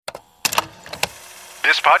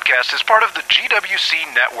This podcast is part of the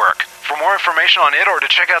GWC Network. For more information on it or to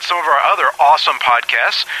check out some of our other awesome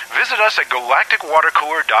podcasts, visit us at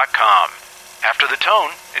galacticwatercooler.com. After the tone,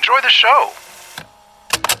 enjoy the show.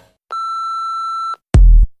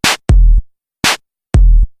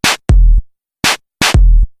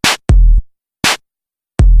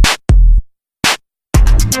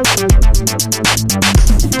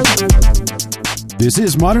 This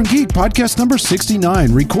is Modern Geek, podcast number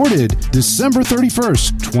 69, recorded December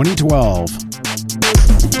 31st, 2012.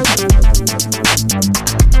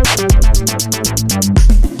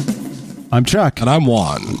 I'm Chuck. And I'm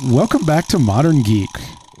Juan. Welcome back to Modern Geek.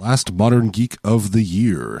 Last Modern Geek of the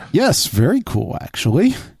year. Yes, very cool,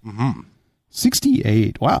 actually.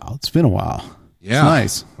 68. Wow, it's been a while. Yeah.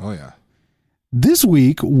 It's nice. Oh, yeah. This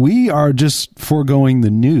week, we are just foregoing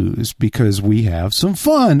the news because we have some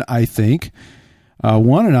fun, I think.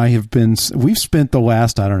 Juan and I we've spent the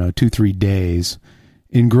last, 2-3 days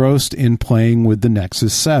engrossed in playing with the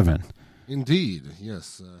Nexus 7. Indeed,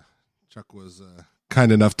 yes. Chuck was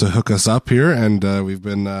kind enough to hook us up here, and we've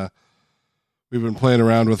been playing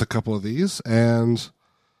around with a couple of these, and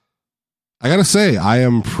I gotta say, I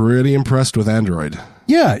am pretty impressed with Android.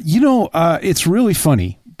 Yeah, it's really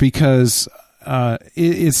funny because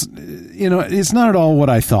it's not at all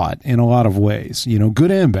what I thought in a lot of ways,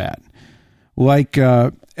 good and bad. Like,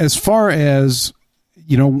 as far as,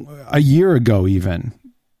 a year ago even,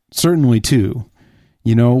 certainly two,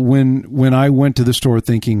 when I went to the store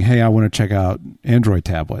thinking, hey, I want to check out Android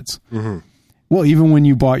tablets. Mm-hmm. Well, even when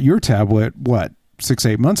you bought your tablet,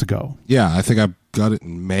 6-8 months ago? Yeah, I think I got it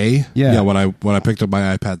in May. Yeah, when I picked up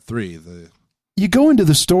my iPad 3. You go into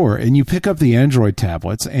the store and you pick up the Android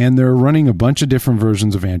tablets, and they're running a bunch of different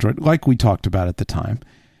versions of Android, like we talked about at the time.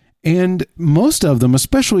 And most of them,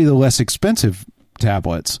 especially the less expensive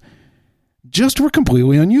tablets, just were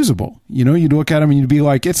completely unusable. You'd look at them and you'd be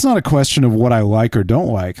like, it's not a question of what I like or don't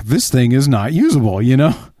like. This thing is not usable,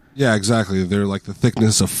 Yeah, exactly. They're like the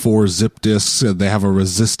thickness of 4 zip disks, and they have a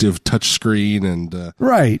resistive touchscreen and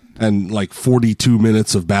right, and like 42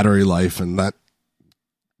 minutes of battery life, and that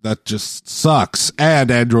just sucks.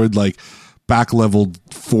 And Android back-leveled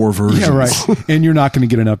 4 versions. Yeah, right. And you're not going to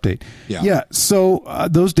get an update. Yeah. So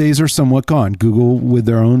those days are somewhat gone. Google, with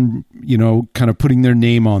their own, kind of putting their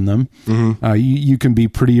name on them, you can be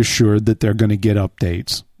pretty assured that they're going to get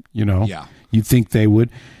updates. Yeah. You'd think they would.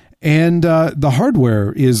 And the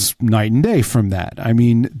hardware is night and day from that. I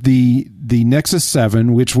mean, the Nexus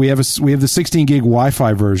 7, which we have the 16 gig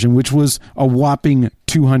Wi-Fi version, which was a whopping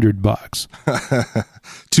 $200.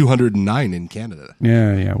 209 in Canada.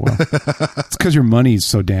 Yeah. Well, it's because your money's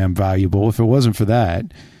so damn valuable. If it wasn't for that,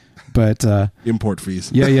 but import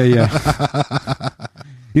fees. Yeah.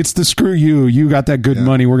 It's the screw you. You got that good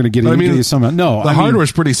money. We're going to get you somehow. No, the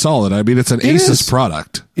hardware's pretty solid. I mean, it's an Asus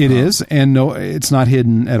product. It is, and no, it's not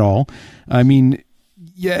hidden at all. I mean,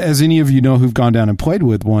 yeah, as any of you know who've gone down and played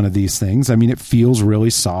with one of these things, I mean, it feels really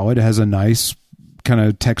solid. It has a nice kind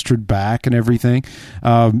of textured back and everything.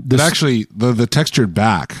 But actually, the textured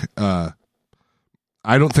back, I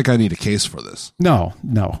don't think I need a case for this. No.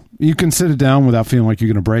 You can sit it down without feeling like you're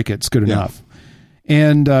going to break it. It's good enough.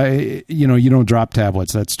 And, you don't drop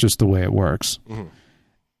tablets. That's just the way it works.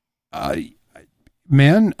 Mm-hmm.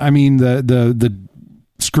 Man, I mean, the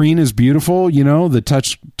screen is beautiful. The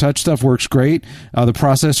touch stuff works great. The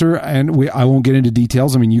processor, and I won't get into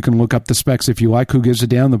details. I mean, you can look up the specs if you like. Who gives a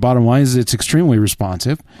damn? The bottom line is it's extremely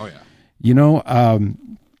responsive. Oh, yeah.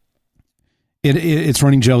 It's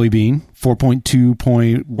running Jelly Bean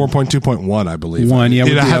 4.2.1, I believe. I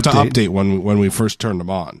have to update when we first turned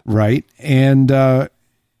them on. Right. And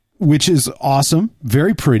which is awesome.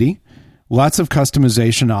 Very pretty. Lots of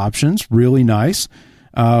customization options. Really nice.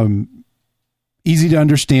 Easy to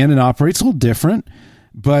understand and operate. It's a little different,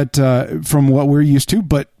 but from what we're used to.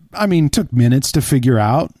 But I mean, took minutes to figure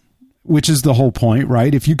out, which is the whole point,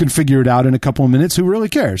 right? If you can figure it out in a couple of minutes, who really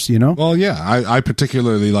cares? Well, yeah. I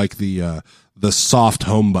particularly like the soft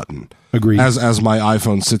home button. Agreed. As my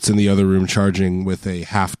iPhone sits in the other room charging with a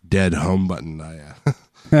half dead home button,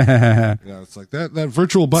 it's like that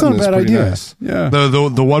virtual button is pretty nice. Yeah.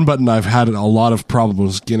 The one button I've had a lot of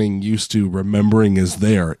problems getting used to remembering is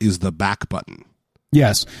the back button.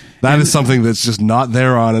 Yes. That is something that's just not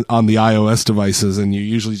there on the iOS devices, and you're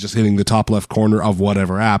usually just hitting the top left corner of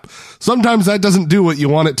whatever app. Sometimes that doesn't do what you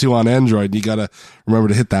want it to on Android. You got to remember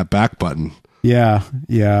to hit that back button. Yeah.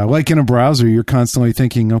 Like in a browser, you're constantly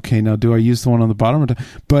thinking, okay, now do I use the one on the bottom?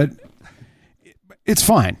 But it's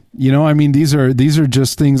fine. I mean, these are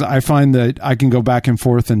just things I find that I can go back and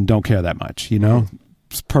forth and don't care that much,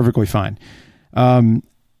 It's perfectly fine.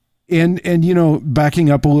 And you know, backing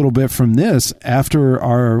up a little bit from this, after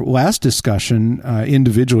our last discussion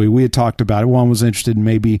individually, we had talked about it. Juan was interested in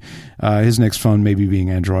maybe his next phone maybe being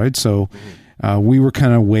Android. So we were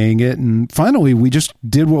kind of weighing it. And finally, we just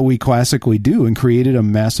did what we classically do and created a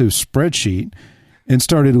massive spreadsheet and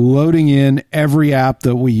started loading in every app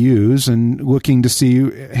that we use and looking to see,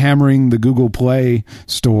 hammering the Google Play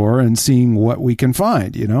store and seeing what we can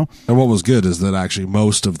find, you know? And what was good is that actually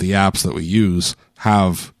most of the apps that we use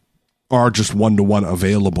are just one-to-one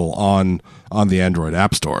available on the Android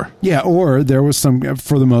App Store. Yeah, or there was some,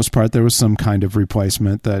 for the most part, there was some kind of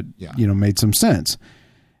replacement that, you know, made some sense.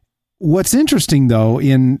 What's interesting, though,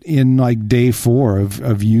 in like day 4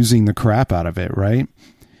 of using the crap out of it, right,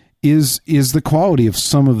 is the quality of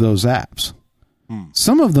some of those apps.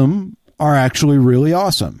 Some of them are actually really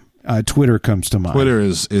awesome. Twitter comes to mind. Twitter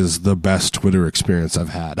is the best Twitter experience I've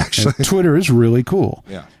had, actually. Twitter is really cool.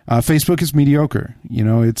 Yeah. Facebook is mediocre. You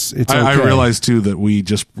know, it's okay. I realized, too, that we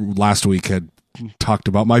just last week had talked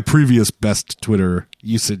about my previous best Twitter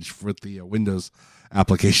usage with the Windows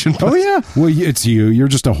application. Oh, yeah. Well, it's you. You're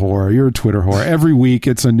just a whore. You're a Twitter whore. Every week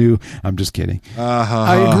it's a new... I'm just kidding.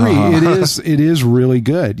 I agree. It is really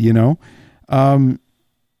good, you know? And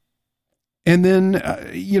then,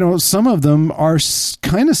 you know, some of them are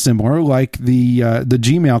kind of similar, like the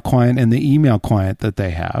Gmail client and the email client that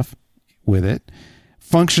they have with it.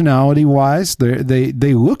 Functionality-wise,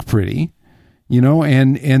 they look pretty, you know,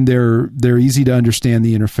 and they're easy to understand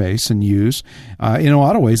the interface and use. In a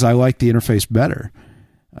lot of ways, I like the interface better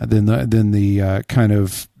than the kind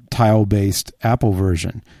of tile-based Apple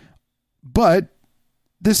version. But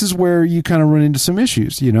this is where you kind of run into some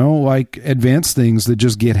issues, you know, like advanced things that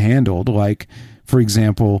just get handled. Like, for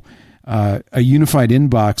example, a unified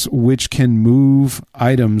inbox, which can move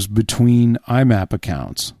items between IMAP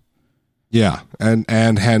accounts. Yeah, and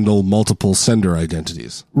handle multiple sender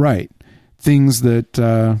identities. Right. Things that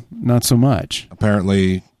not so much.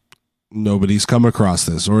 Apparently, nobody's come across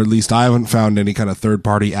this, or at least I haven't found any kind of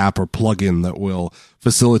third-party app or plugin that will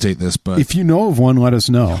facilitate this. But if you know of one, let us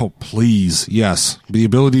know. Oh, please, yes. The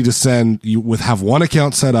ability to send, have one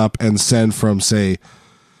account set up and send from, say,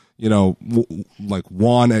 you know, like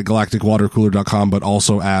Juan at galacticwatercooler.com, but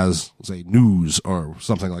also as, say, news or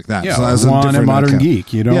something like that. Yeah, so as Juan at Modern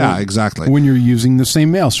Geek, you know? Yeah, exactly. When you're using the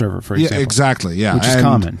same mail server, for example. Yeah, exactly, yeah. Which is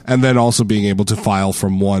common. And then also being able to file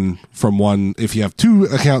from one, if you have 2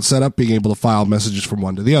 accounts set up, being able to file messages from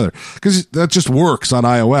one to the other. Because that just works on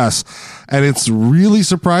iOS. And it's really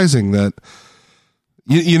surprising that,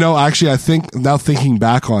 you know, actually, I think, now thinking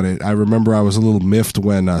back on it, I remember I was a little miffed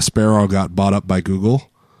when Sparrow got bought up by Google.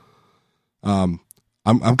 I'm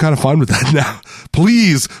kind of fine with that now.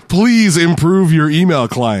 Please improve your email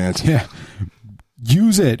client. Yeah.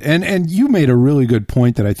 Use it. And you made a really good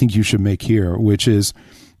point that I think you should make here, which is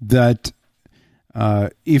that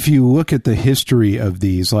if you look at the history of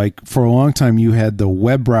these, like for a long time you had the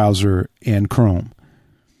web browser and Chrome.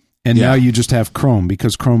 And now you just have Chrome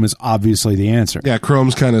because Chrome is obviously the answer. Yeah,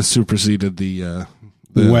 Chrome's kind of superseded the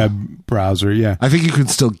web browser, yeah. I think you can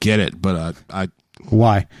still get it, but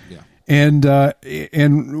why? Yeah. And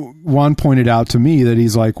Juan pointed out to me that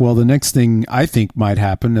he's like, well, the next thing I think might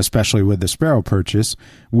happen, especially with the Sparrow purchase,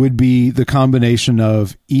 would be the combination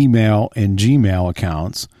of email and Gmail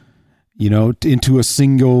accounts, you know, into a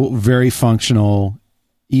single, very functional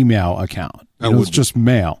email account. It's just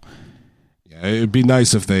mail. Yeah, it'd be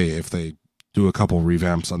nice if they do a couple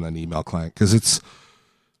revamps on that email client, because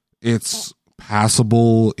it's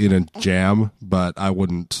passable in a jam, but I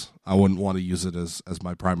wouldn't want to use it as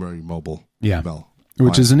my primary mobile email client.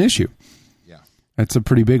 Which is an issue. Yeah. That's a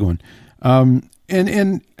pretty big one.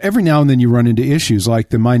 And every now and then you run into issues like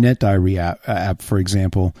the My Net Diary app, for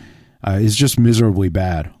example, is just miserably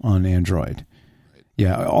bad on Android. Right.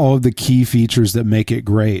 Yeah, all of the key features that make it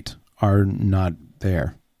great are not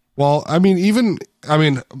there. Well,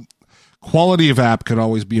 quality of app can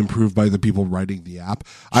always be improved by the people writing the app.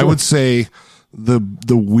 Sure. I would say the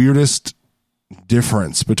weirdest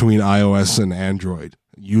difference between iOS and Android,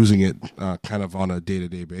 using it kind of on a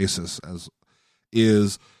day-to-day basis,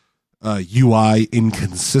 is UI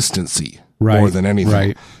inconsistency more than anything.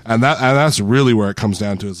 Right. And that's really where it comes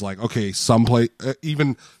down to, is like, okay,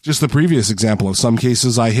 even just the previous example of some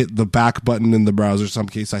cases I hit the back button in the browser, some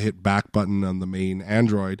case I hit back button on the main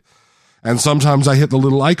Android, and sometimes I hit the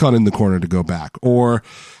little icon in the corner to go back. Or,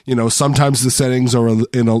 you know, sometimes the settings are in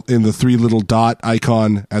the 3 little dot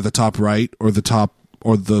icon at the top right, or the top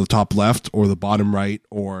top left, or the bottom right,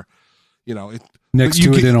 or, you know, next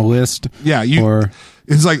to it in a list. Yeah,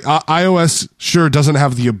 it's like iOS sure doesn't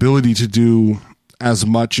have the ability to do as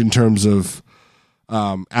much in terms of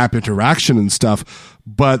app interaction and stuff,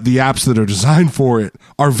 but the apps that are designed for it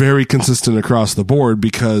are very consistent across the board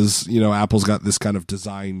because, Apple's got this kind of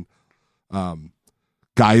design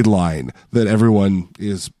guideline that everyone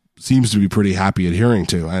seems to be pretty happy adhering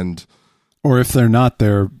to. And or if they're not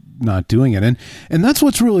doing it. And that's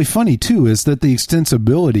what's really funny too, is that the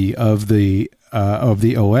extensibility of the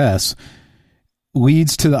OS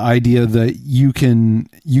leads to the idea that you can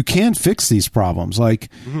fix these problems. Like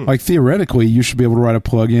theoretically, you should be able to write a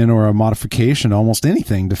plugin or a modification, almost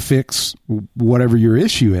anything, to fix whatever your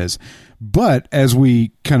issue is. But as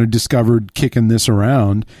we kind of discovered kicking this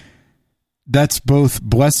around, that's both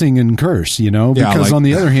blessing and curse, because on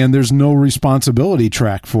the other hand, there's no responsibility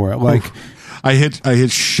track for it. Like I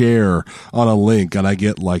hit share on a link and I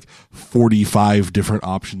get like 45 different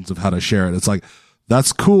options of how to share it. It's like,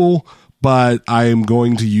 that's cool, but I am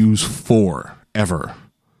going to use 4 ever.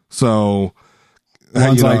 So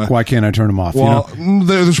one's like, why can't I turn them off? Well,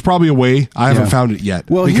 there's probably a way. I haven't found it yet.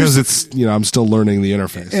 Well, because it's, I'm still learning the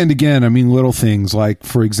interface. And again, I mean, little things like,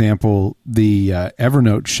 for example, the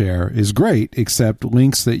Evernote share is great, except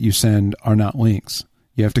links that you send are not links.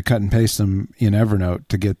 You have to cut and paste them in Evernote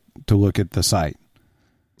to get to look at the site.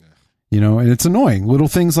 And it's annoying. Little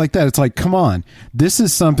things like that. It's like, come on. This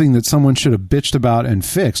is something that someone should have bitched about and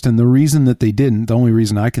fixed. And the reason that they didn't, the only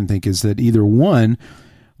reason I can think is that either one,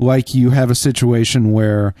 like you have a situation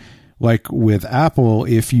where, like with Apple,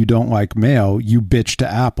 if you don't like mail, you bitch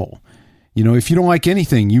to Apple. If you don't like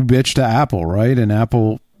anything, you bitch to Apple, right? And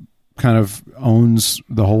Apple kind of owns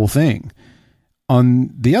the whole thing. On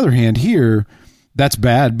the other hand, here, that's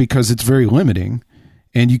bad because it's very limiting.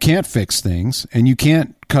 And you can't fix things, and you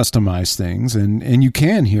can't customize things, and you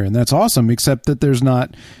can here, and that's awesome, except that there's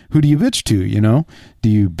not, who do you bitch to, Do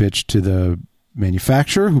you bitch to the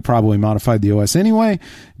manufacturer who probably modified the OS anyway?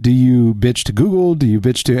 Do you bitch to Google? Do you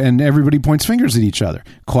bitch to, and everybody points fingers at each other.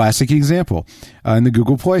 Classic example, in the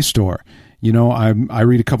Google Play Store. I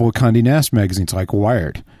read a couple of Condé Nast magazines like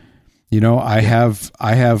Wired. I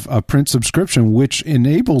have a print subscription, which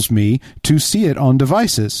enables me to see it on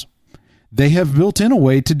devices. They have built in a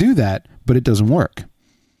way to do that, but it doesn't work.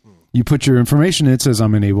 You put your information in, it says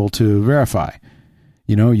I'm unable to verify.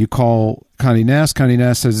 You call Condé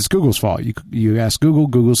Nast says it's Google's fault. You ask Google,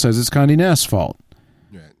 Google says it's Condé Nast's fault.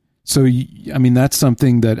 Right. So, that's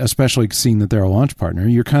something that, especially seeing that they're a launch partner,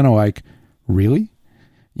 you're kind of like, really?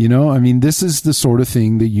 This is the sort of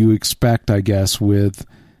thing that you expect, I guess, with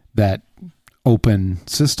that open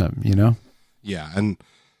system, Yeah, and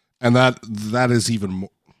that is even more,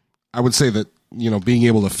 I would say that, being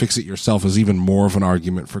able to fix it yourself is even more of an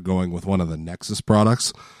argument for going with one of the Nexus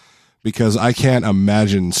products, because I can't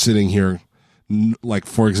imagine sitting here, like,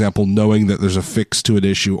 for example, knowing that there's a fix to an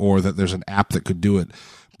issue or that there's an app that could do it,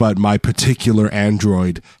 but my particular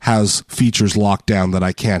Android has features locked down that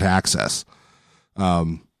I can't access.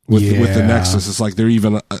 With the Nexus, it's like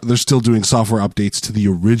they're still doing software updates to the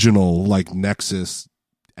original, like, Nexus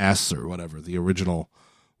S or whatever, the original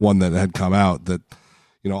one that had come out, that,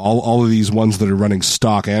 all of these ones that are running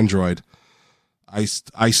stock Android, I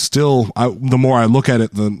still, the more I look at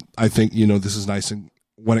it, I think, this is nice. And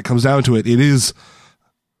when it comes down to it, it is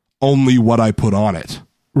only what I put on it.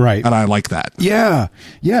 Right. And I like that. Yeah.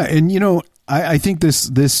 Yeah. And, I think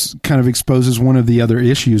this kind of exposes one of the other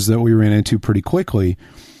issues that we ran into pretty quickly,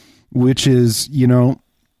 which is,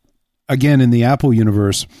 again, in the Apple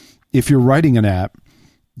universe, if you're writing an app,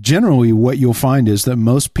 generally what you'll find is that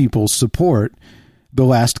most people support the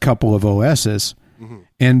last couple of OSs. Mm-hmm.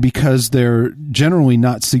 And because they're generally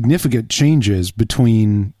not significant changes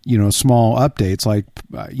between, small updates like,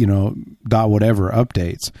 dot whatever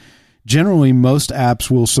updates, generally most apps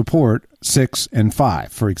will support 6 and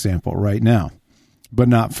 5, for example, right now, but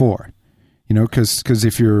not 4, because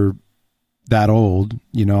if you're that old,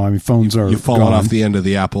 phones are, you've fallen off the end of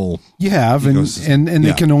the Apple. You have, and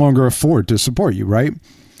they can no longer afford to support you. Right.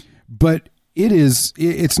 But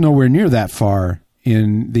it's nowhere near that far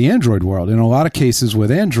in the Android world. In a lot of cases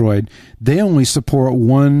with Android, they only support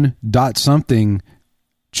 1 dot something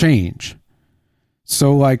change.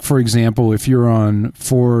 So, like, for example, if you're on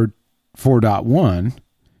 4.1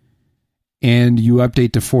 and you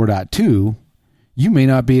update to 4.2, you may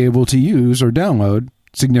not be able to use or download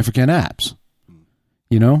significant apps.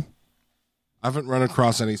 I haven't run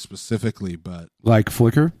across any specifically, but... Like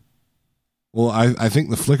Flickr? Well, I think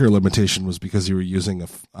the Flickr limitation was because you were using a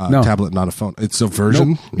tablet, not a phone. It's a version?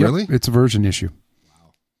 Nope. Really? Yep. It's a version issue.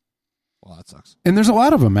 Wow. Well, that sucks. And there's a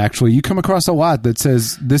lot of them, actually. You come across a lot that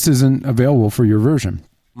says this isn't available for your version.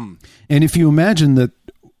 And if you imagine that,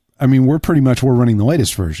 we're running the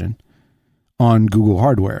latest version on Google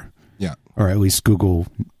hardware. Yeah. or at least Google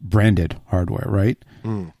branded hardware, right?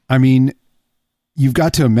 I mean, you've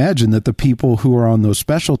got to imagine that the people who are on those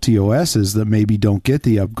specialty OSs that maybe don't get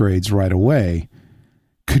the upgrades right away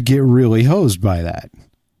could get really hosed by that.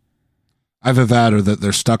 Either that or that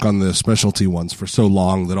they're stuck on the specialty ones for so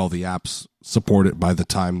long that all the apps support it by the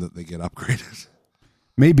time that they get upgraded.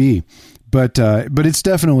 Maybe, but it's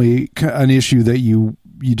definitely an issue that you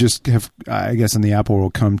just have, I guess, in the Apple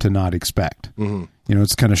world come to not expect. You know,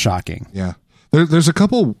 it's kind of shocking. Yeah. There's a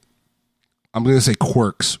couple, I'm going to say,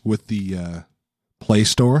 quirks with the Play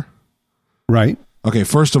Store. Right. Okay,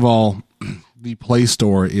 first of all, the Play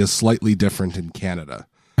Store is slightly different in Canada.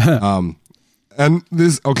 And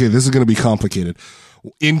this is going to be complicated.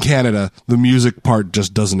 In Canada, the music part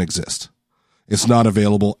just doesn't exist. It's not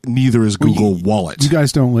available. Neither is Google Wallet. You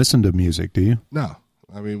guys don't listen to music, do you? No.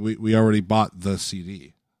 I mean, we already bought the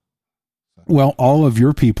CD. Well, all of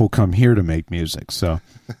your people come here to make music, so.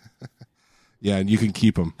 Yeah, and you can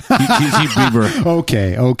keep them. Keep Bieber.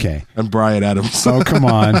 Okay. And Bryan Adams. Oh, come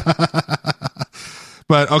on.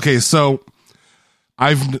 But, okay, so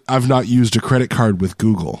I've not used a credit card with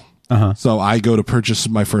Google. So I go to purchase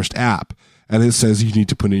my first app, and it says you need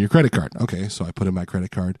to put in your credit card. Okay, so I put in my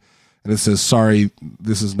credit card, and it says, sorry,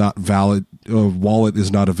 this is not valid. Wallet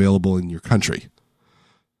is not available in your country.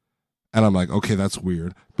 And I'm like, okay, that's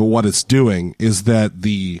weird. But what it's doing is that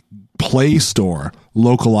the Play Store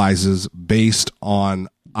localizes based on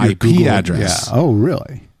Your IP Google address. Yeah. Oh,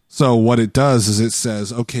 really? So what it does is it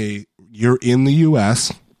says, okay, you're in the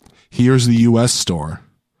U.S. Here's the U.S. store.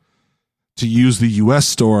 To use the U.S.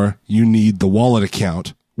 store, you need the wallet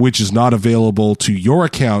account, which is not available to your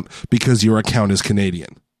account because your account is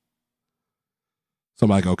Canadian. So I'm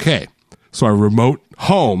like, okay. So I remote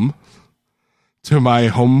home to my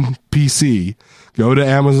home PC, go to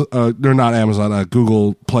Amazon,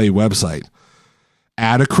 Google Play website,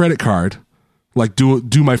 add a credit card, like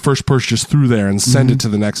do my first purchase through there and send it to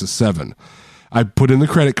the Nexus 7. I put in the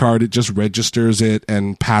credit card, it just registers it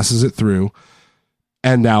and passes it through.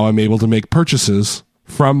 And now I'm able to make purchases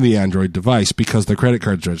from the Android device because the credit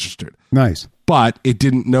card's registered. Nice. But it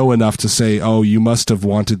didn't know enough to say, oh, you must have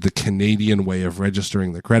wanted the Canadian way of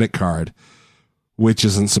registering the credit card, which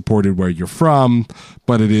isn't supported where you're from,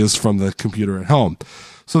 but it is from the computer at home.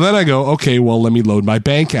 So then I go, okay, well, let me load my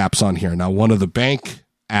bank apps on here. Now, one of the bank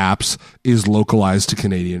apps is localized to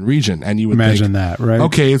Canadian region. And you would imagine think, that, right?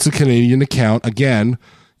 Okay, it's a Canadian account. Again,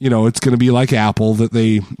 you know, it's going to be like Apple that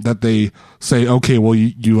they say, okay, well,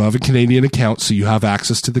 you have a Canadian account, so you have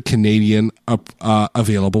access to the Canadian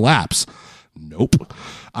available apps. Nope.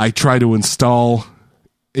 I try to install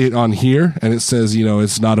it on here, and it says, you know,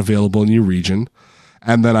 it's not available in your region.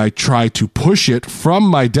 And then I try to push it from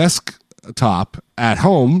my desktop at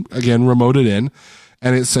home, again, remote it in,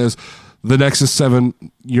 and it says the Nexus 7,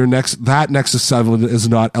 that Nexus 7 is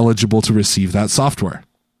not eligible to receive that software.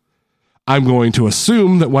 I'm going to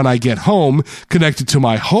assume that when I get home, connected to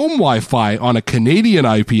my home Wi-Fi on a Canadian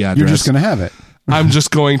IP address, You're just going to have it. I'm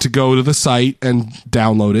just going to go to the site and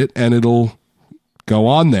download it, and it'll go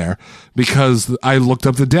on there because I looked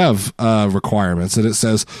up the dev requirements, and it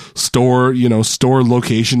says store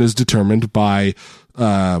location is determined by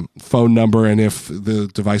phone number, and if the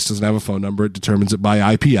device doesn't have a phone number, it determines it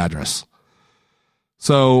by IP address.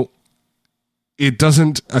 So it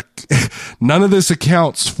doesn't. None of this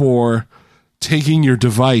accounts for taking your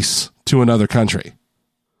device to another country.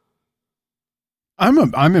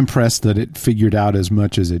 I'm impressed that it figured out as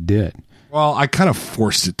much as it did. Well, I kind of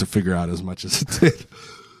forced it to figure out as much as it did.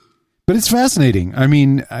 But it's fascinating. I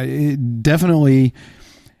mean, it definitely.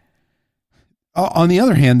 On the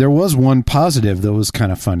other hand, there was one positive that was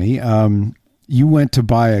kind of funny. You went to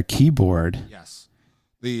buy a keyboard. Yes.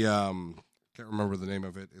 The can't remember the name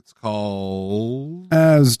of it. It's called.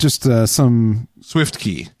 It was just some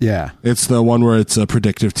SwiftKey. Yeah. It's the one where it's a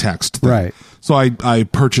predictive text thing. Right. So I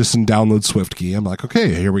purchase and download SwiftKey. I'm like,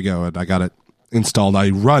 okay, here we go. And I got it installed.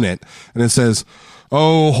 I run it, and it says,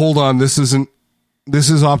 oh, hold on. This is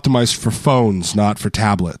optimized for phones, not for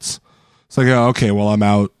tablets. It's like, oh, okay, well, I'm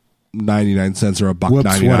out 99 cents or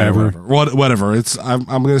 $1.99 whatever. It's I'm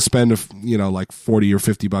going to spend like $40 or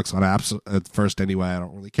 $50 on apps at first anyway. I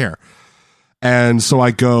don't really care. And so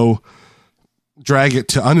I go drag it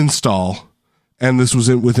to uninstall, and this was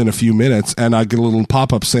within a few minutes, and I get a little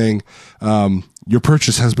pop-up saying your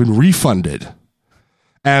purchase has been refunded.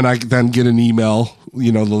 And I then get an email,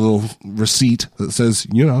 the little receipt that says,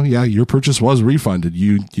 yeah, your purchase was refunded.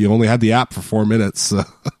 You only had the app for 4 minutes. So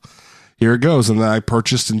here it goes. And then I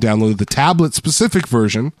purchased and downloaded the tablet specific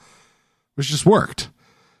version, which just worked.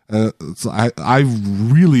 I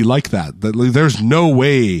really like that. There's no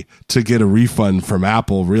way to get a refund from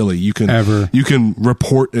Apple. Really, you can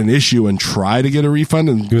report an issue and try to get a refund,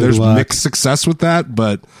 and there's mixed success with that.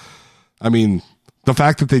 But I mean, the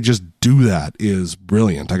fact that they just do that is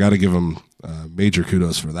brilliant. I got to give them major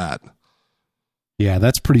kudos for that. Yeah,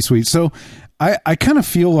 that's pretty sweet. So I kind of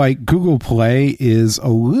feel like Google Play is a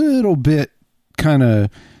little bit kind of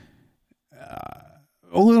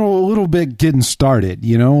a little bit getting started,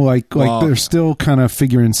 you know, like they're still kind of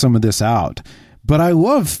figuring some of this out. But I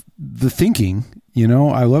love the thinking, you know,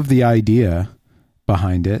 I love the idea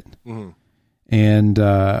behind it. Mm-hmm. And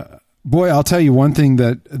boy, I'll tell you one thing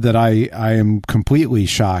that I am completely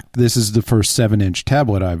shocked. This is the first 7-inch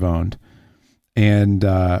tablet I've owned. And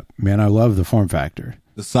man, I love the form factor.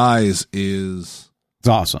 The size is it's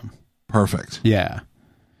awesome. Perfect. Yeah.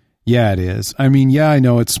 Yeah, it is. I mean, yeah, I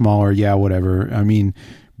know it's smaller. Yeah, whatever. I mean,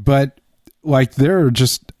 but like there are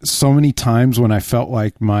just so many times when I felt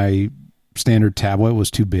like my standard tablet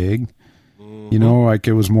was too big, you know, like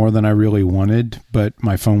it was more than I really wanted, but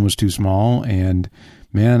my phone was too small. And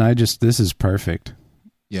man, this is perfect.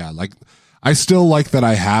 Yeah. Like I still like that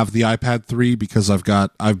I have the iPad 3 because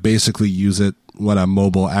I've basically used it when I'm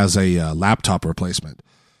mobile as a laptop replacement.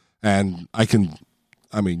 And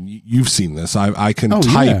you've seen this. I can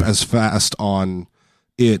type as fast on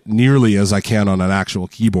it nearly as I can on an actual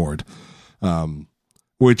keyboard,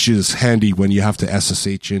 which is handy when you have to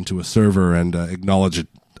SSH into a server and acknowledge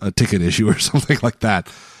a ticket issue or something like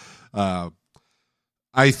that.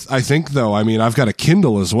 I think, though, I mean, I've got a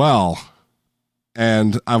Kindle as well,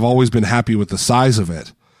 and I've always been happy with the size of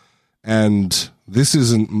it. And this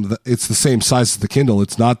it's the same size as the Kindle.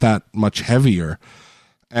 It's not that much heavier.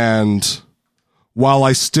 And while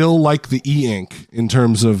I still like the e-ink in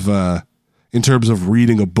terms of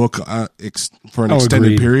reading a book for an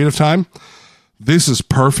extended period of time, this is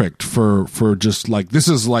perfect for just like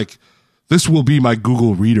this will be my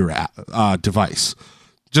Google Reader device,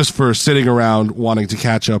 just for sitting around wanting to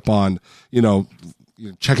catch up on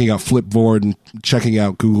checking out Flipboard and checking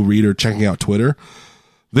out Google Reader, checking out Twitter.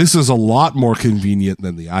 This is a lot more convenient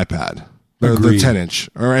than the iPad. The 10-inch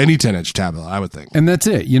or any 10-inch tablet, I would think. And that's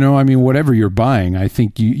it. You know, I mean, whatever you're buying, I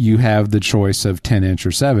think you have the choice of 10-inch or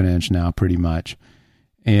 7-inch now pretty much.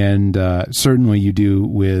 And certainly you do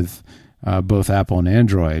with both Apple and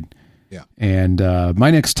Android. Yeah. And my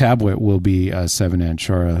next tablet will be a 7-inch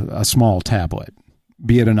or a small tablet,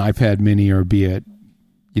 be it an iPad mini or be it,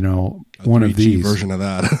 one of these. Version of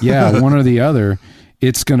that. Yeah, one or the other.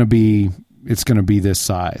 It's going to be this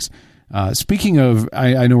size. Speaking of,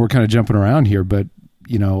 I know we're kind of jumping around here, but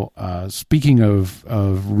speaking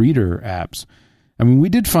of reader apps, I mean, we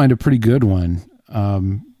did find a pretty good one.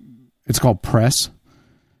 It's called Press,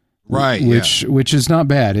 right? Which is not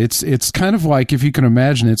bad. It's kind of like, if you can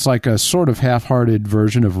imagine, it's like a sort of half-hearted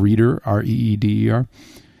version of Reader, Reeder.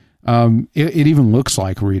 It even looks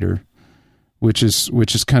like Reader, which is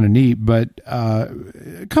kind of neat. But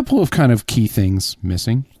a couple of kind of key things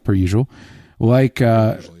missing, per usual, like.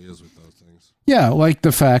 Yeah, like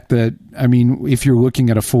the fact that, I mean, if you're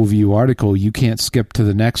looking at a full view article, you can't skip to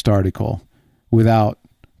the next article without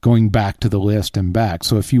going back to the list and back.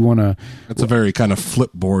 So if you want to... That's a very kind of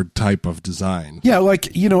Flipboard type of design. Yeah,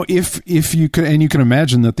 like, if you could, and you can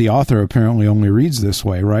imagine that the author apparently only reads this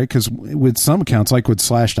way, right? Because with some accounts, like with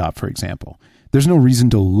Slashdot, for example, there's no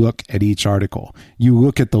reason to look at each article. You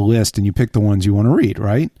look at the list and you pick the ones you want to read,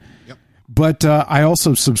 right? Yep. But I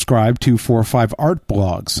also subscribe to 4 or 5 art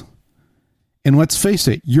blogs. And let's face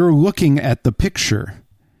it, you're looking at the picture.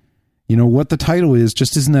 What the title is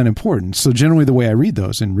just isn't that important. So generally the way I read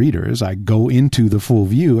those in Reader is I go into the full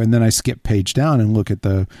view and then I skip page down and look at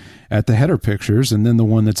the header pictures, and then the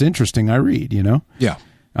one that's interesting I read, Yeah.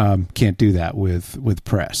 Can't do that with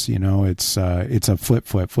Press. It's a flip.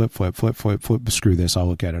 Screw this. I'll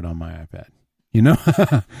look at it on my iPad.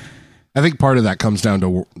 I think part of that comes down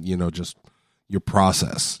to, just your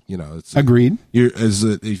process, it's agreed.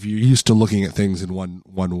 If you're used to looking at things in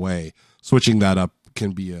one way, switching that up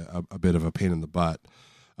can be a bit of a pain in the butt.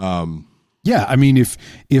 Yeah, I mean, if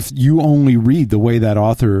you only read the way that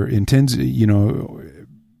author intends you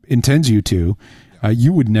to,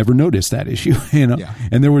 you would never notice that issue, Yeah.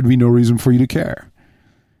 And there would be no reason for you to care.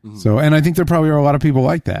 Mm-hmm. So, and I think there probably are a lot of people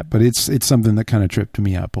like that, but it's something that kind of tripped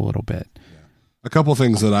me up a little bit. A couple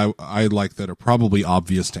things that I like that are probably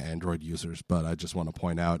obvious to Android users, but I just want to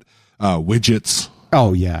point out widgets.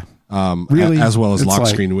 Oh yeah, really, as well as lock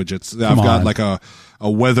screen widgets. I've got like a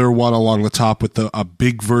weather one along the top with a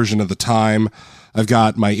big version of the time. I've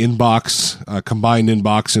got my inbox, combined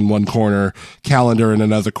inbox in one corner, calendar in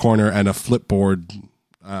another corner, and a Flipboard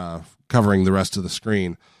covering the rest of the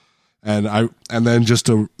screen. and then just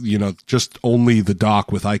only the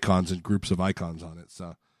dock with icons and groups of icons on it.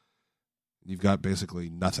 So you've got basically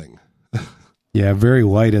nothing. Yeah, very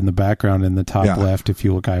light in the background in the top left. If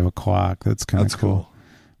you look, I have a clock. That's kind of cool.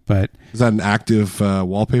 But is that an active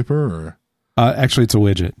wallpaper or? Actually, it's a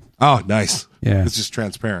widget. Oh, nice. Yeah. It's just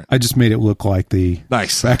transparent. I just made it look like the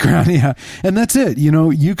nice background. Yeah. And that's it.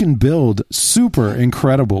 You can build super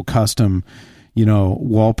incredible custom,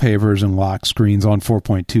 wallpapers and lock screens on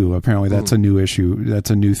 4.2. Apparently that's a new issue. That's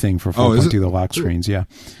a new thing for 4.2, the lock screens. Yeah.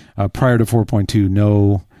 Prior to 4.2,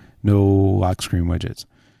 no lock screen widgets.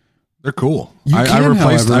 They're cool. You I can,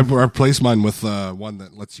 I replaced mine with one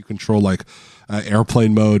that lets you control like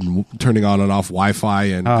airplane mode and turning on and off Wi-Fi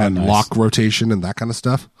and nice. Lock rotation and that kind of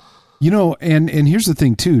stuff. And here's the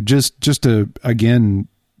thing too, just to again,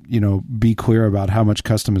 be clear about how much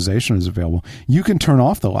customization is available. You can turn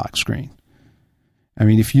off the lock screen. I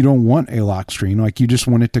mean, if you don't want a lock screen, like you just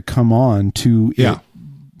want it to come on to it,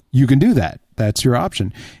 you can do that. That's your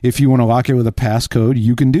option. If you want to lock it with a passcode,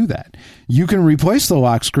 you can do that. You can replace the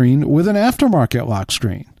lock screen with an aftermarket lock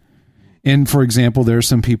screen. And for example, there are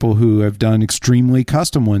some people who have done extremely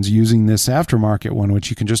custom ones using this aftermarket one,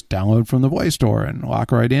 which you can just download from the Play Store and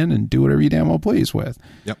lock right in and do whatever you damn well please with.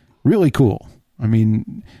 Yep. Really cool. I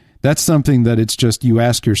mean, that's something that it's just, you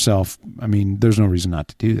ask yourself, I mean, there's no reason not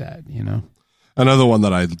to do that, Another one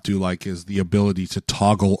that I do like is the ability to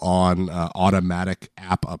toggle on automatic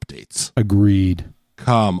app updates. Agreed.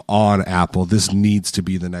 Come on, Apple. This needs to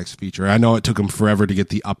be the next feature. I know it took them forever to get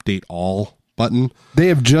the update all button. They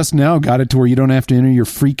have just now got it to where you don't have to enter your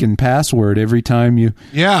freaking password every time you...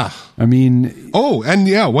 Yeah. I mean... Oh,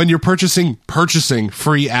 and when you're purchasing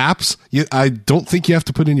free apps, I don't think you have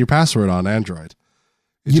to put in your password on Android.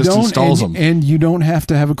 It just installs them. And you don't have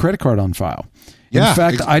to have a credit card on file. Yeah, in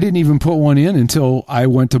fact, I didn't even put one in until I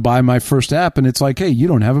went to buy my first app, and it's like, hey, you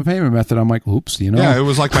don't have a payment method. I'm like, oops, Yeah, it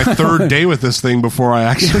was like my third day with this thing before I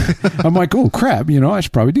actually... I'm like, oh, crap, I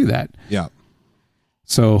should probably do that. Yeah.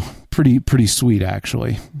 So pretty sweet,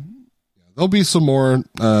 actually. There'll be some more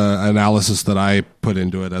analysis that I put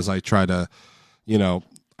into it as I try to,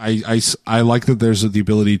 I like that there's the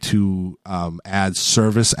ability to add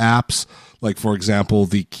service apps, like, for example,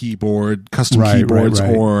 the custom keyboards,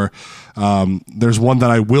 or there's one that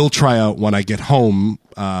I will try out when I get home,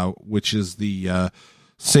 which is the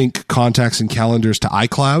sync contacts and calendars to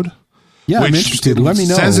iCloud. Yeah, I'm interested. Let me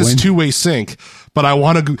know. It says it's two-way sync, but I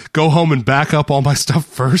want to go home and back up all my stuff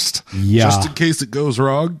first, just in case it goes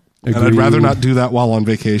wrong. Agreed. And I'd rather not do that while on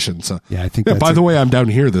vacation. So yeah, I think. Yeah, by the way, I'm down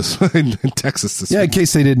here in Texas this week. in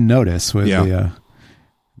case they didn't notice with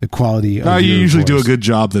the quality of you your usually voice. do a good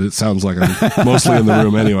job that it sounds like I'm mostly in the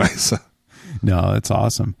room anyway. So. No, it's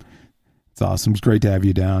awesome. It's awesome. It's great to have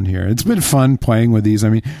you down here. It's been fun playing with these. I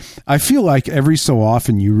mean, I feel like every so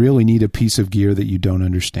often you really need a piece of gear that you don't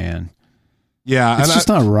understand. Yeah. It's just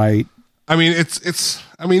not right. I mean,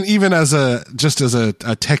 even as a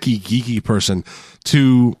techie geeky person,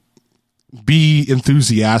 to be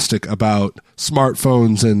enthusiastic about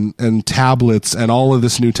smartphones and tablets and all of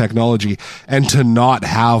this new technology, and to not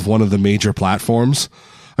have one of the major platforms.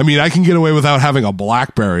 I mean, I can get away without having a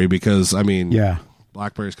BlackBerry because,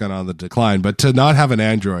 BlackBerry's kind of on the decline, but to not have an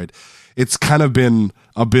Android, it's kind of been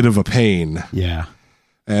a bit of a pain. Yeah.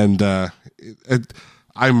 And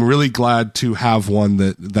I'm really glad to have one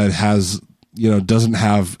that has, doesn't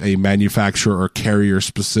have a manufacturer or carrier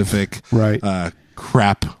specific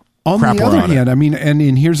crap. On the other hand, I mean,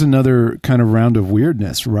 and here's another kind of round of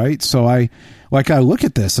weirdness, right? So I look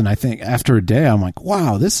at this and I think after a day, I'm like,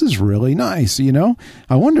 wow, this is really nice.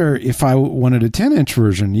 I wonder if I wanted a 10-inch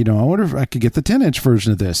version, I wonder if I could get the 10-inch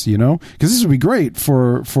version of this, because this would be great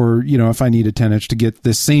for, if I need a 10-inch to get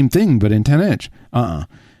the same thing, but in 10-inch.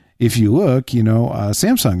 If you look,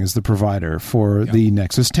 Samsung is the provider for the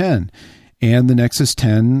Nexus 10. And the Nexus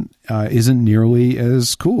 10 isn't nearly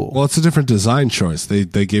as cool. Well, it's a different design choice.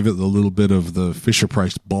 They gave it a little bit of the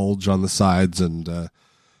Fisher-Price bulge on the sides, and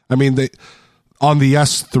they on the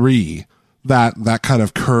S3 that kind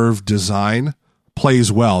of curved design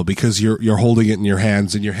plays well because you're holding it in your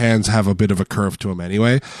hands, and your hands have a bit of a curve to them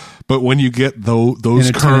anyway. But when you get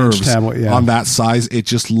those curves tablet, on that size, it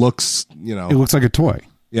just looks it looks like a toy.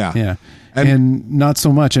 Yeah, and not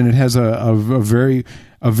so much, and it has a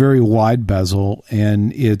very wide bezel,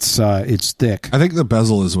 and it's thick. I think the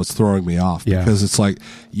bezel is what's throwing me off because it's like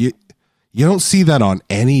you don't see that on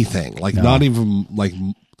anything, like not even like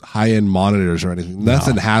high-end monitors or anything.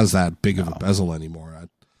 Nothing has that big of a bezel anymore.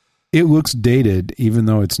 It looks dated, even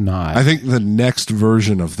though it's not. I think the next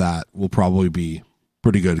version of that will probably be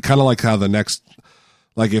pretty good. Kind of like how the next,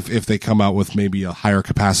 like if they come out with maybe a higher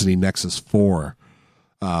capacity Nexus 4,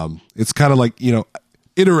 It's kind of like,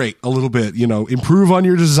 iterate a little bit, improve on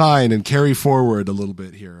your design and carry forward a little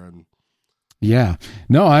bit here. And yeah,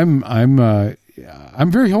 no,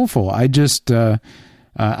 I'm very hopeful. I just, I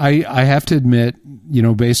have to admit,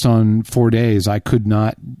 based on 4 days, I could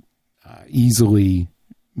not easily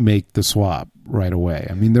make the swap right away.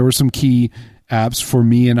 I mean, there were some key apps for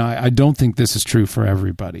me, and I don't think this is true for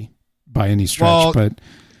everybody by any stretch, but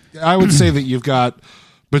I would say that you've got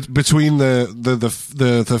between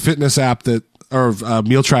the fitness app or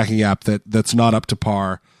meal tracking app that's not up to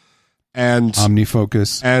par, and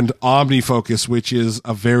OmniFocus, which is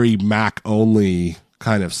a very Mac only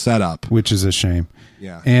kind of setup, which is a shame.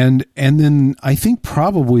 Yeah. And then I think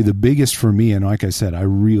probably the biggest for me, and like I said, I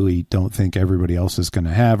really don't think everybody else is going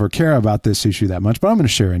to have or care about this issue that much, but I'm going to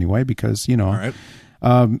share anyway because, All right.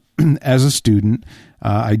 As a student,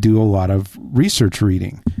 I do a lot of research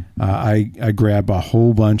reading. I grab a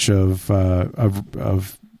whole bunch of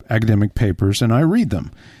academic papers and I read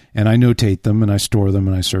them, and I notate them and I store them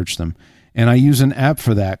and I search them. And I use an app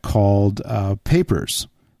for that called Papers,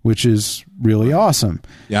 which is really awesome.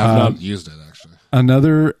 Yeah, I've not used it actually.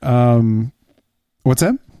 Another, what's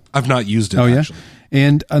that? I've not used it. Oh, yeah. Actually.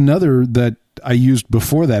 And another that I used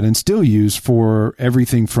before that and still use for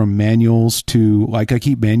everything from manuals to, like, I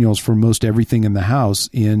keep manuals for most everything in the house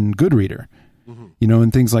in Goodreader,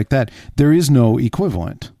 and things like that. There is no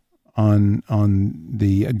equivalent on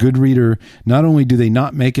the Goodreader. Not only do they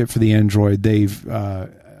not make it for the Android, they've,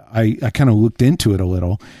 I kind of looked into it a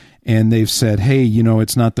little, and they've said, hey,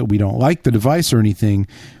 it's not that we don't like the device or anything,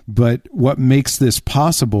 but what makes this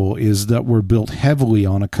possible is that we're built heavily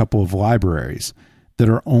on a couple of libraries that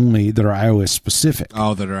are iOS specific.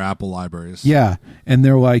 Oh, that are Apple libraries. Yeah. And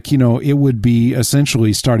they're like, it would be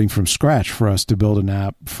essentially starting from scratch for us to build an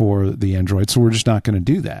app for the Android. So we're just not going to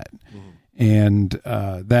do that. And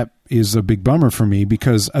that is a big bummer for me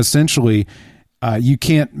because essentially you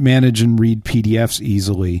can't manage and read PDFs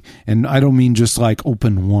easily. And I don't mean just like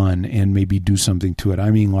open one and maybe do something to it. I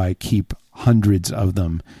mean like keep hundreds of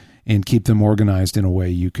them and keep them organized in a way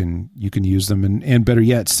you can use them, and better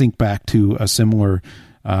yet, sync back to a similar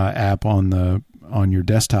app on your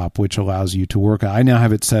desktop, which allows you to work. I now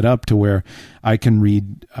have it set up to where I can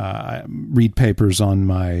read papers on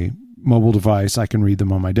my mobile device. I can read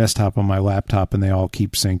them on my desktop, on my laptop, and they all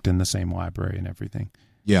keep synced in the same library and everything.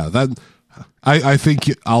 Yeah, that I think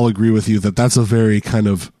I'll agree with you that that's a very kind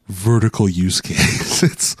of vertical use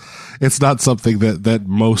case. It's not something that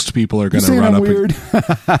most people are going to run up. Weird?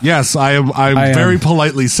 Yes, I am. I'm very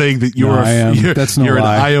politely saying that you're an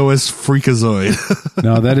iOS freakazoid.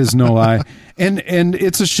 No, that is no lie. And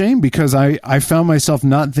it's a shame because I found myself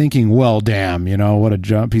not thinking, well, damn, what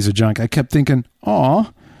a piece of junk. I kept thinking,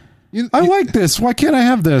 aw, I like this. Why can't I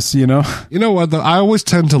have this? You know what? I always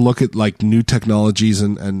tend to look at like new technologies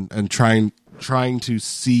and trying to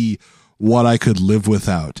see what I could live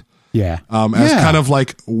without. Yeah. As kind of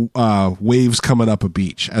like waves coming up a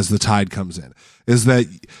beach as the tide comes in. Is that,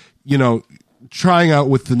 trying out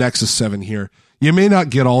with the Nexus 7 here, you may not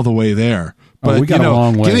get all the way there. But we got a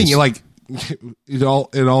long ways. Getting like in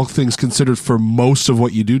all things considered, for most of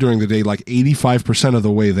what you do during the day, like 85% of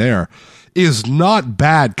the way there is not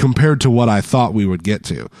bad compared to what I thought we would get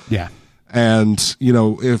to. Yeah. And,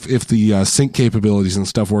 if the sync capabilities and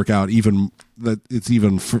stuff work out, even that it's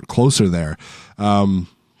even closer there.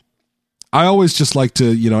 I always just like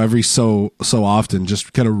to, every so often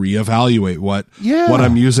just kind of reevaluate what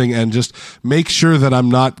I'm using and just make sure that I'm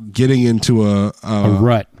not getting into a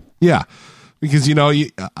rut. Yeah. Because,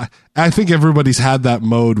 I think everybody's had that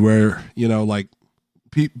mode where, like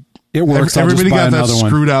it works. Everybody got that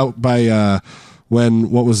screwed out by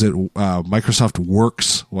when, what was it? Microsoft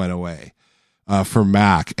Works went away. For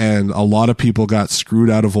Mac, and a lot of people got screwed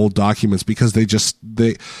out of old documents because they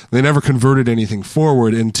never converted anything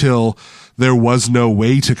forward until there was no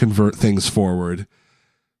way to convert things forward,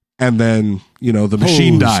 and then the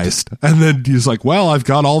machine dies, and then he's like, well, I've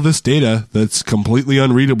got all this data that's completely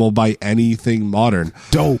unreadable by anything modern.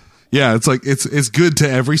 Dope. Yeah, it's like it's good to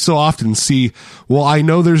every so often see, well, I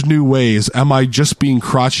know there's new ways. Am I just being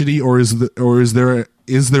crotchety, or is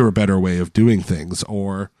there a better way of doing things?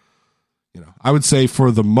 Or I would say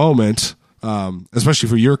for the moment, especially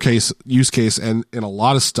for your use case, and in a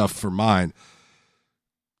lot of stuff for mine,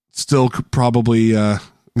 still probably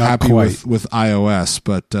happy with iOS.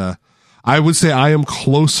 But I would say I am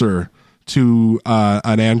closer to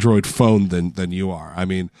an Android phone than you are. I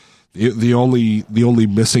mean, the only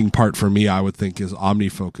missing part for me, I would think, is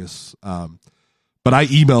OmniFocus. But I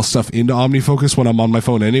email stuff into OmniFocus when I'm on my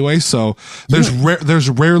phone anyway, so there's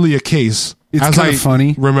rarely a case. It's kind of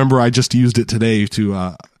funny. Remember, I just used it today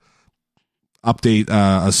to update,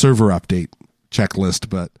 a server update checklist,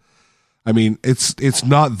 but I mean, it's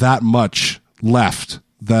not that much left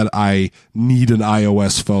that I need an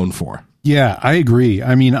iOS phone for. Yeah, I agree.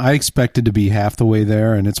 I mean, I expected to be half the way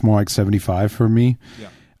there, and it's more like 75 for me. Yeah.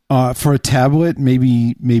 For a tablet,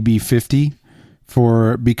 maybe 50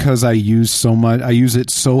 because I use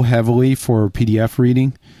it so heavily for PDF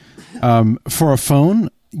reading. For a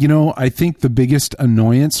phone, I think the biggest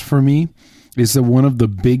annoyance for me is that one of the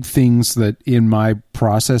big things that in my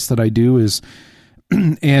process that I do is,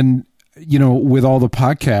 and with all the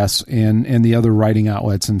podcasts and the other writing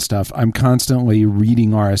outlets and stuff, I'm constantly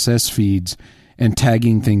reading RSS feeds and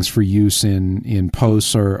tagging things for use in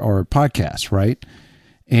posts or podcasts, right?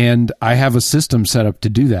 And I have a system set up to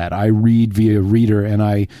do that. I read via Reader and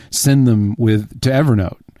I send them to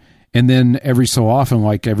Evernote. And then every so often,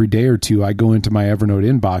 like every day or two, I go into my Evernote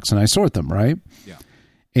inbox and I sort them, right? Yeah.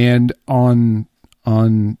 And on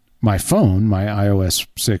my phone, my iOS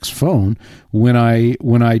 6 phone, when I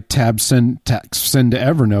tab send to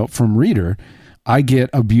Evernote from Reader, I get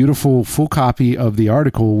a beautiful full copy of the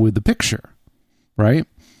article with the picture, right?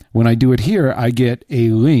 When I do it here, I get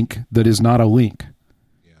a link that is not a link.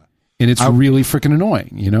 Yeah. And it's really freaking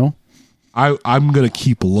annoying, I'm going to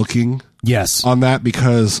keep looking on that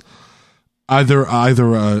because either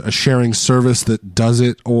a sharing service that does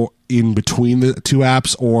it or in between the two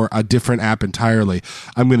apps or a different app entirely,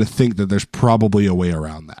 I'm going to think that there's probably a way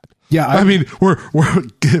around that. Yeah, I mean, we're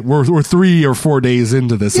 3 or 4 days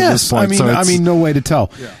into this at this point. I mean, no way to tell.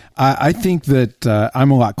 Yeah. I think that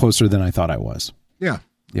I'm a lot closer than I thought I was. Yeah,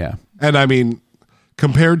 yeah. And I mean,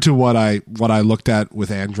 compared to what I looked at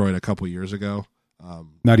with Android a couple years ago,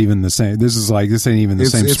 not even the same. This ain't even the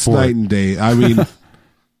same sport. It's night and day. I mean,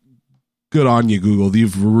 good on you, Google.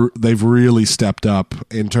 They've really stepped up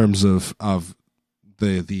in terms of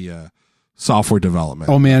the software development.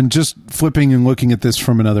 Oh man, just flipping and looking at this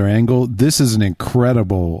from another angle, this is an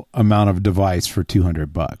incredible amount of device for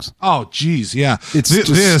 $200. Oh geez, yeah. It's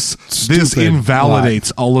this invalidates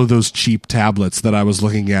all of those cheap tablets that I was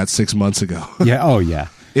looking at 6 months ago. Yeah. Oh yeah.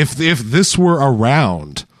 If this were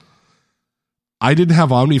around, I didn't have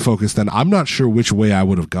OmniFocus then. I'm not sure which way I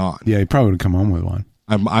would have gone. Yeah, you probably would have come home with one.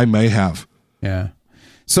 I may have. Yeah.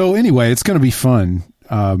 So anyway, it's going to be fun.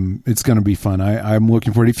 It's going to be fun. I'm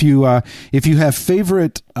looking forward. If you have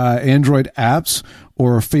favorite Android apps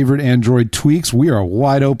or favorite Android tweaks, we are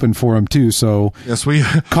wide open for them too. So yes, we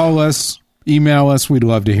call us, email us. We'd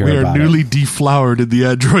love to hear about it. We are newly deflowered in the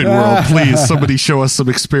Android world. Please, somebody show us some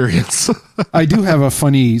experience. I do have a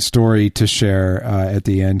funny story to share at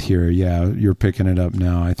the end here. Yeah, you're picking it up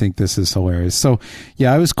now. I think this is hilarious. So,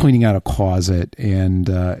 yeah, I was cleaning out a closet and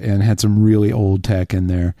had some really old tech in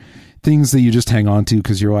there. Things that you just hang on to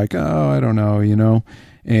because you're like, oh, I don't know,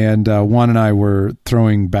 And Juan and I were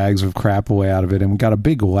throwing bags of crap away out of it, and we got a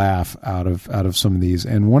big laugh out of some of these.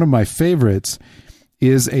 And one of my favorites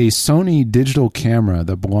is a Sony digital camera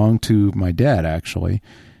that belonged to my dad, actually.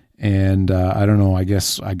 And I don't know, I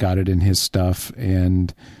guess I got it in his stuff.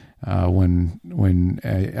 And so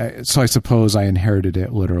I suppose I inherited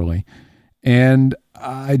it literally. And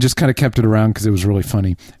I just kind of kept it around because it was really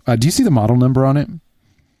funny. Do you see the model number on it?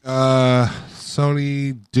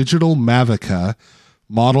 Sony Digital Mavica,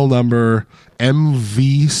 model number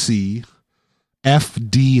MVC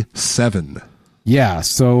FD7. Yeah,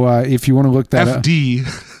 so if you want to look that FD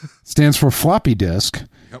up, stands for floppy disk.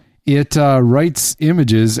 Yep. It writes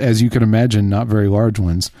images, as you can imagine, not very large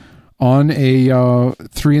ones, on a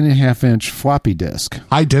 3.5-inch floppy disk.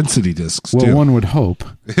 High density disks. Well, too. One would hope.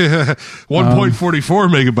 1.44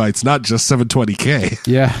 megabytes, not just 720K.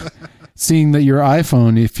 Yeah. Seeing that your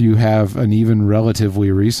iPhone, if you have an even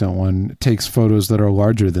relatively recent one, takes photos that are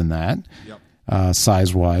larger than that,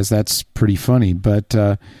 size-wise, that's pretty funny.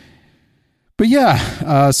 But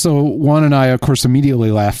yeah, so Juan and I, of course,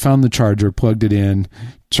 immediately laughed, found the charger, plugged it in,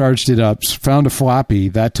 charged it up, found a floppy.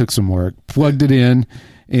 That took some work. Plugged it in,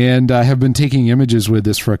 and have been taking images with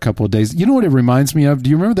this for a couple of days. You know what it reminds me of?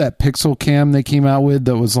 Do you remember that Pixel Cam they came out with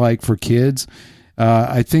that was like for kids?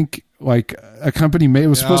 I think like a company made it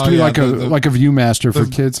was supposed to be like a ViewMaster for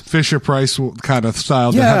kids. Fisher Price kind of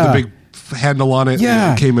style that had the big handle on it.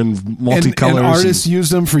 Yeah, it came in multicolors. And artists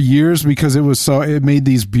used them for years because it made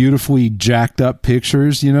these beautifully jacked up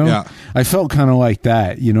pictures. Yeah. I felt kind of like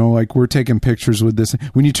that. Like we're taking pictures with this.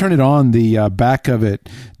 When you turn it on, the back of it,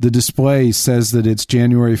 the display says that it's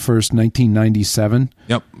January 1st, 1997.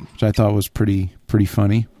 Yep, which I thought was pretty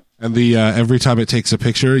funny. And the every time it takes a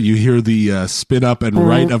picture, you hear the spin up and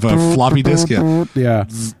right of a floppy disk. Yeah.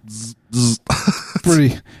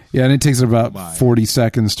 Pretty. Yeah, and it takes about 40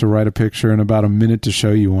 seconds to write a picture and about a minute to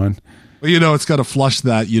show you one. Well, it's got to flush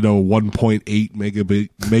that 1.8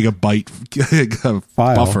 megabyte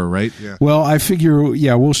File. buffer, right? Yeah. Well, I figure,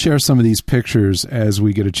 we'll share some of these pictures as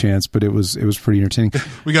we get a chance, but it was pretty entertaining.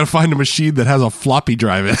 We got to find a machine that has a floppy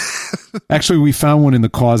drive in it. Actually, we found one in the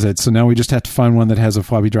closet, so now we just have to find one that has a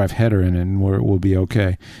floppy drive header in it, and we'll be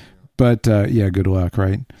okay. But good luck,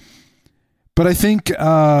 right? But I think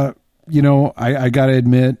I got to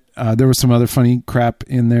admit there was some other funny crap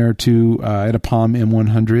in there too. I had a Palm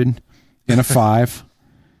M100 and a 5.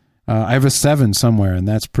 I have a 7 somewhere, and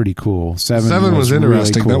that's pretty cool. 7 was interesting.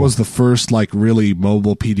 Really cool. That was the first really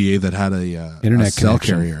mobile PDA that had a internet cell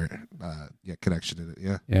connection. Carrier connection in it.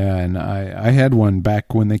 Yeah. Yeah, and I had one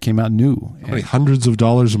back when they came out new. How many hundreds of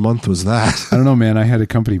dollars a month was that? I don't know, man. I had a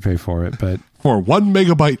company pay for it, but for 1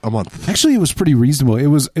 megabyte a month. Actually, it was pretty reasonable. It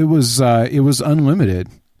was unlimited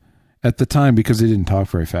at the time because it didn't talk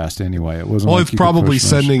very fast anyway. It wasn't. Well, like it's you could probably push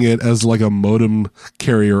sending it as like a modem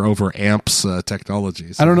carrier over amps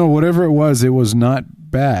technology. So. I don't know. Whatever it was not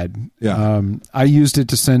bad. Yeah. I used it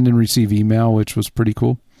to send and receive email, which was pretty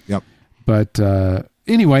cool. Yep. But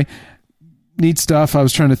anyway, neat stuff. I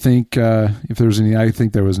was trying to think if there was any. I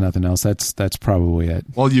think there was nothing else. That's probably it.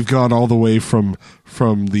 Well, you've gone all the way from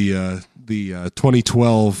the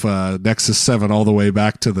 2012 Nexus 7 all the way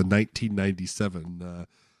back to the 1997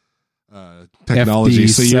 technology.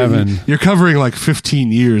 FD7. So you're covering like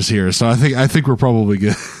 15 years here. So I think we're probably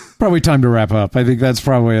good. Probably time to wrap up. I think that's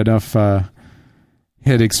probably enough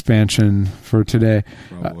head expansion for today.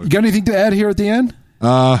 You got anything to add here at the end?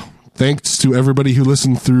 Thanks to everybody who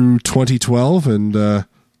listened through 2012 and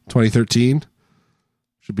 2013.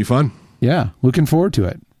 Should be fun. Yeah, looking forward to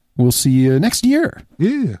it. We'll see you next year.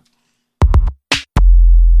 Yeah.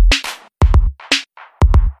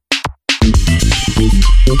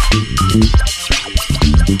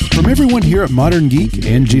 From everyone here at Modern Geek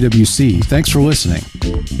and GWC, thanks for listening.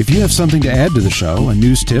 If you have something to add to the show, a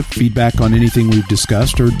news tip, feedback on anything we've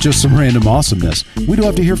discussed, or just some random awesomeness, we'd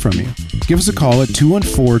love to hear from you. Give us a call at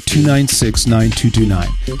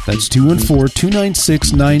 214-296-9229. That's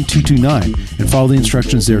 214-296-9229, and follow the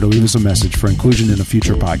instructions there to leave us a message for inclusion in a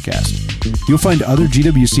future podcast. You'll find other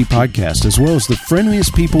GWC podcasts, as well as the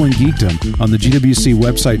friendliest people in geekdom on the GWC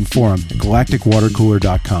website and forum at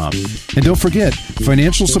galacticwatercooler.com. And don't forget,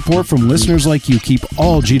 financial support from listeners like you keep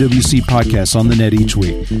all GWC podcasts on the net each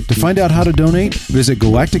week. To find out how to donate, visit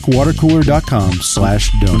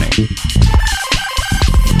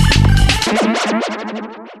galacticwatercooler.com/donate.